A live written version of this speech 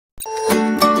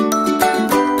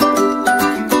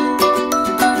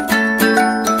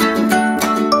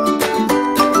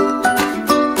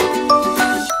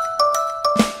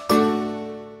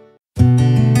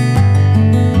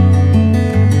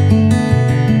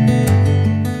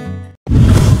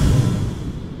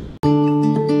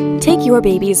your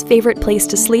baby's favorite place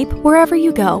to sleep wherever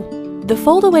you go. The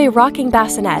fold-away rocking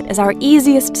bassinet is our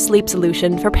easiest sleep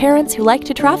solution for parents who like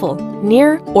to travel,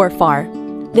 near or far.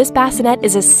 This bassinet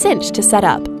is a cinch to set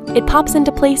up. It pops into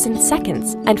place in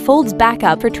seconds and folds back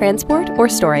up for transport or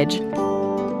storage.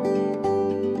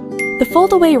 The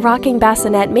fold-away rocking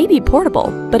bassinet may be portable,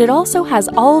 but it also has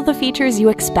all the features you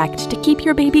expect to keep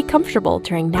your baby comfortable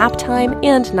during nap time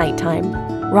and nighttime.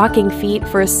 Rocking feet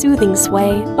for a soothing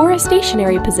sway or a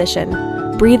stationary position.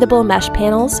 Breathable mesh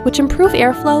panels which improve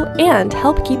airflow and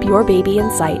help keep your baby in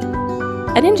sight.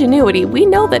 At Ingenuity, we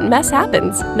know that mess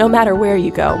happens, no matter where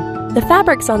you go. The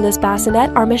fabrics on this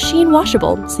bassinet are machine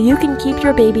washable, so you can keep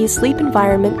your baby's sleep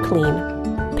environment clean.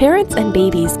 Parents and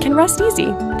babies can rest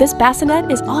easy. This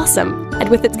bassinet is awesome, and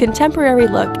with its contemporary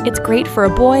look, it's great for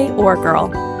a boy or girl.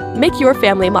 Make your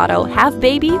family motto, "Have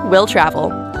baby, will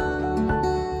travel."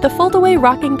 The fold-away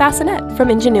rocking bassinet from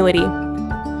Ingenuity.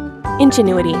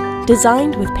 Ingenuity,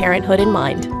 designed with parenthood in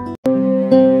mind.